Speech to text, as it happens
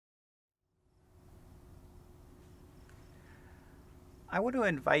I want to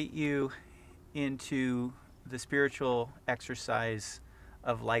invite you into the spiritual exercise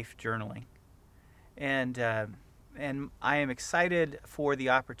of life journaling. And, uh, and I am excited for the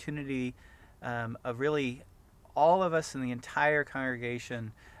opportunity of really all of us in the entire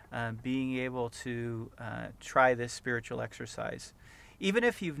congregation being able to try this spiritual exercise. Even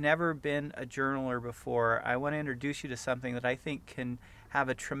if you've never been a journaler before, I want to introduce you to something that I think can have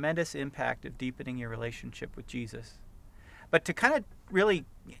a tremendous impact of deepening your relationship with Jesus. But to kind of really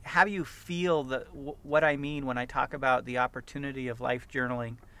have you feel what I mean when I talk about the opportunity of life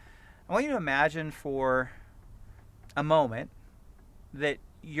journaling, I want you to imagine for a moment that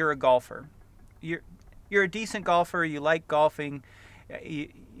you're a golfer. You're a decent golfer. You like golfing.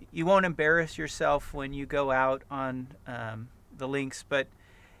 You won't embarrass yourself when you go out on the links, but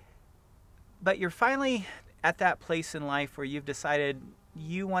you're finally at that place in life where you've decided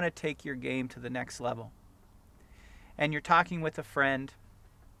you want to take your game to the next level. And you're talking with a friend,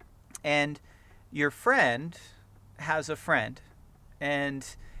 and your friend has a friend, and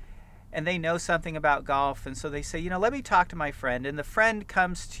they know something about golf, and so they say, let me talk to my friend. And the friend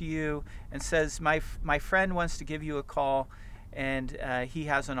comes to you and says, my friend wants to give you a call, and he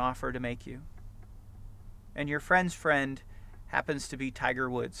has an offer to make you. And your friend's friend happens to be Tiger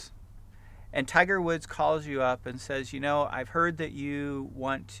Woods. And Tiger Woods calls you up and says, I've heard that you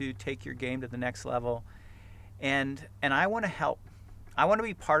want to take your game to the next level, and I want to help. I want to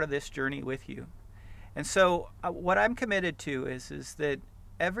be part of this journey with you. And so what I'm committed to is that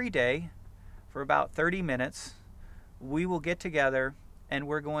every day for about 30 minutes, we will get together and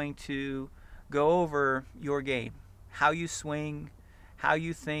we're going to go over your game, how you swing, how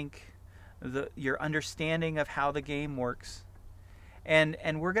you think, your understanding of how the game works. And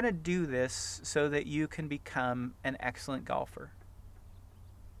we're going to do this so that you can become an excellent golfer.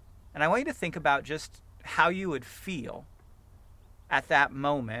 And I want you to think about just how you would feel at that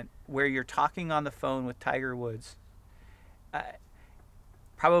moment where you're talking on the phone with Tiger Woods.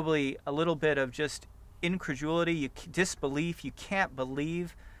 Probably a little bit of just incredulity, disbelief. You can't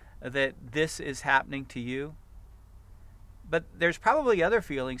believe that this is happening to you. But there's probably other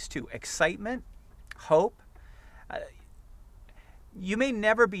feelings too. Excitement, hope. You may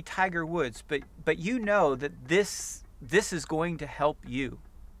never be Tiger Woods, but you know that this is going to help you.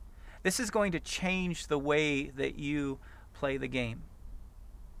 This is going to change the way that you play the game.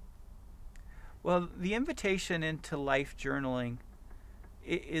 Well, the invitation into life journaling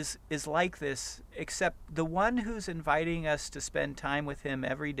is like this, except the one who's inviting us to spend time with him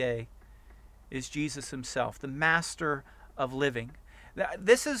every day is Jesus himself, the master of living.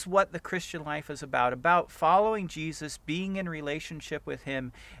 This is what the Christian life is about following Jesus, being in relationship with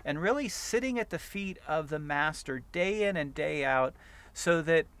him, and really sitting at the feet of the master day in and day out, so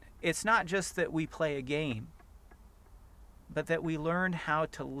that it's not just that we play a game, but that we learn how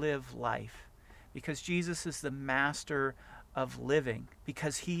to live life. Because Jesus is the master of living,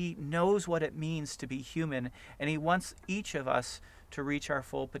 because he knows what it means to be human, and he wants each of us to reach our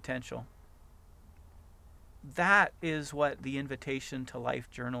full potential. That is what the invitation to life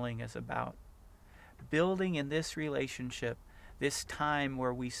journaling is about. Building in this relationship, this time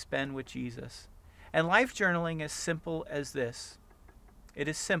where we spend with Jesus. And life journaling is simple as this. It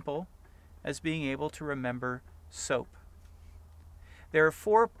is simple as being able to remember soap. There are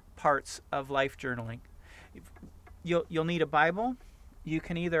 4 parts of life journaling. You'll need a Bible. You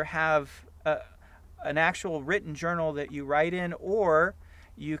can either have an actual written journal that you write in, or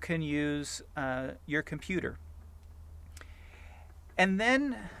you can use your computer. And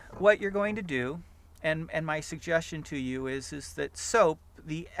then what you're going to do, and my suggestion to you is that soap,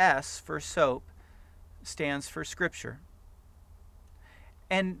 the S for soap, stands for Scripture.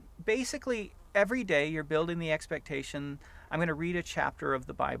 And basically every day you're building the expectation, I'm going to read a chapter of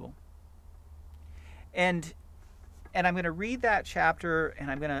the Bible. And I'm going to read that chapter,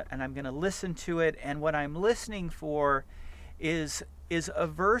 and I'm going to listen to it, and what I'm listening for is a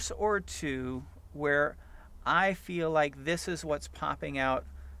verse or two where I feel like this is what's popping out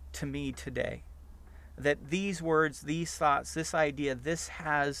to me today. That these words, these thoughts, this idea, this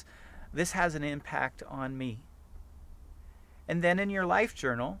has an impact on me. And then in your life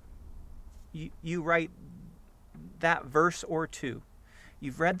journal, you write that verse or two.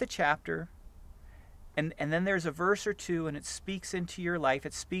 You've read the chapter, and then there's a verse or two, and it speaks into your life.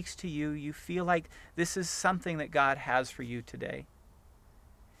 It speaks to you. You feel like this is something that God has for you today.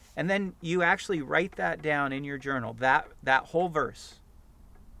 And then you actually write that down in your journal, that whole verse.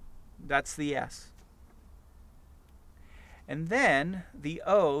 That's the S. And then the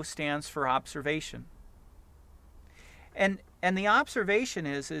O stands for observation. And the observation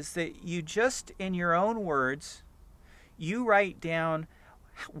is that you just, in your own words, You write down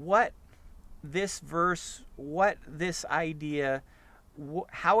what this verse, what this idea,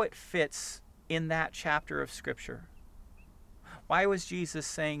 how it fits in that chapter of Scripture. Why was Jesus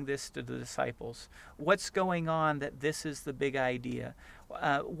saying this to the disciples? What's going on that this is the big idea?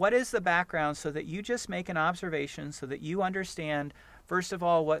 What is the background, so that you just make an observation, so that you understand, first of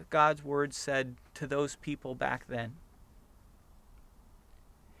all, what God's Word said to those people back then.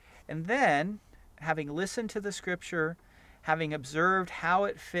 And then, having listened to the Scripture, having observed how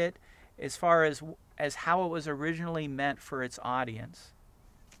it fit as far as how it was originally meant for its audience,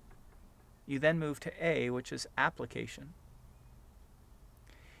 you then move to A, which is application.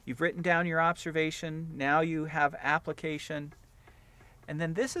 You've written down your observation. Now you have application. And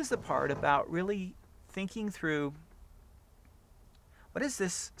then this is the part about really thinking through, what is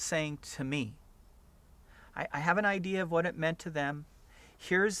this saying to me? I have an idea of what it meant to them.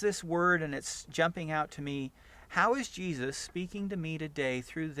 Here's this word and it's jumping out to me. How is Jesus speaking to me today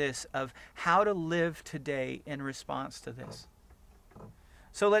through this of how to live today in response to this?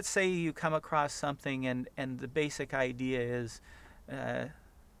 So let's say you come across something and the basic idea is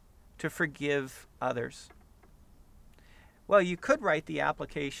to forgive others. Well, you could write the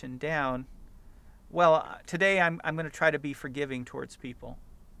application down. Well, today I'm going to try to be forgiving towards people.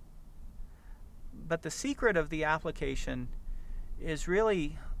 But the secret of the application is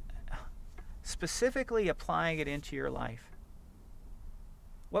really specifically applying it into your life.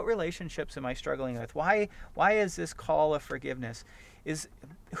 What relationships am I struggling with? Why is this call of forgiveness?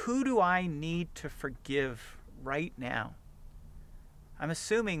 Who do I need to forgive right now? I'm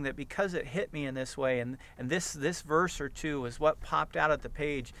assuming that because it hit me in this way, and this verse or two is what popped out at the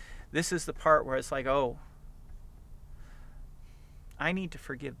page, this is the part where it's like, oh, I need to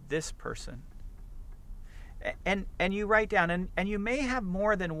forgive this person. And you write down, and you may have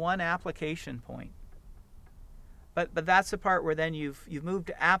more than one application point. But that's the part where then you've moved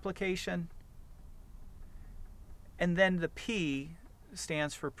to application, and then the P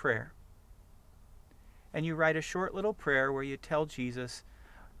stands for prayer. And you write a short little prayer where you tell Jesus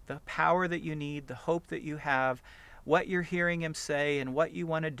the power that you need, the hope that you have, what you're hearing him say, and what you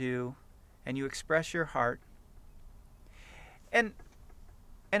want to do, and you express your heart. And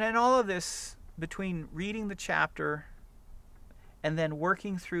in all of this, between reading the chapter and then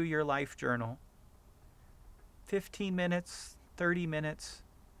working through your life journal, 15 minutes, 30 minutes,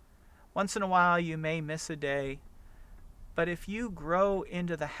 once in a while you may miss a day, but if you grow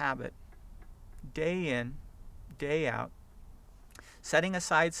into the habit, day in, day out, setting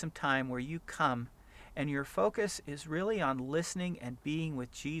aside some time where you come and your focus is really on listening and being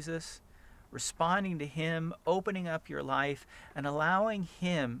with Jesus, responding to him, opening up your life, and allowing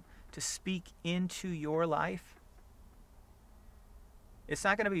him to speak into your life. It's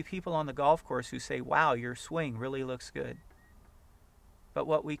not going to be people on the golf course who say, wow, your swing really looks good. But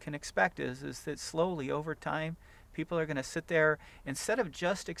what we can expect is that slowly over time, people are going to sit there, instead of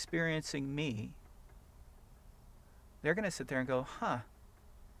just experiencing me, they're going to sit there and go,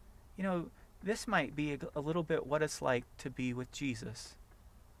 this might be a little bit what it's like to be with Jesus.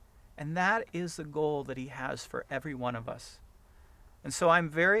 And that is the goal that he has for every one of us. And so I'm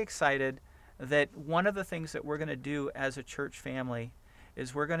very excited that one of the things that we're going to do as a church family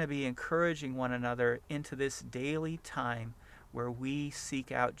is we're going to be encouraging one another into this daily time where we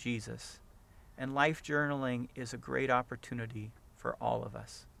seek out Jesus. And life journaling is a great opportunity for all of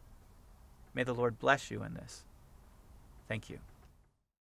us. May the Lord bless you in this. Thank you.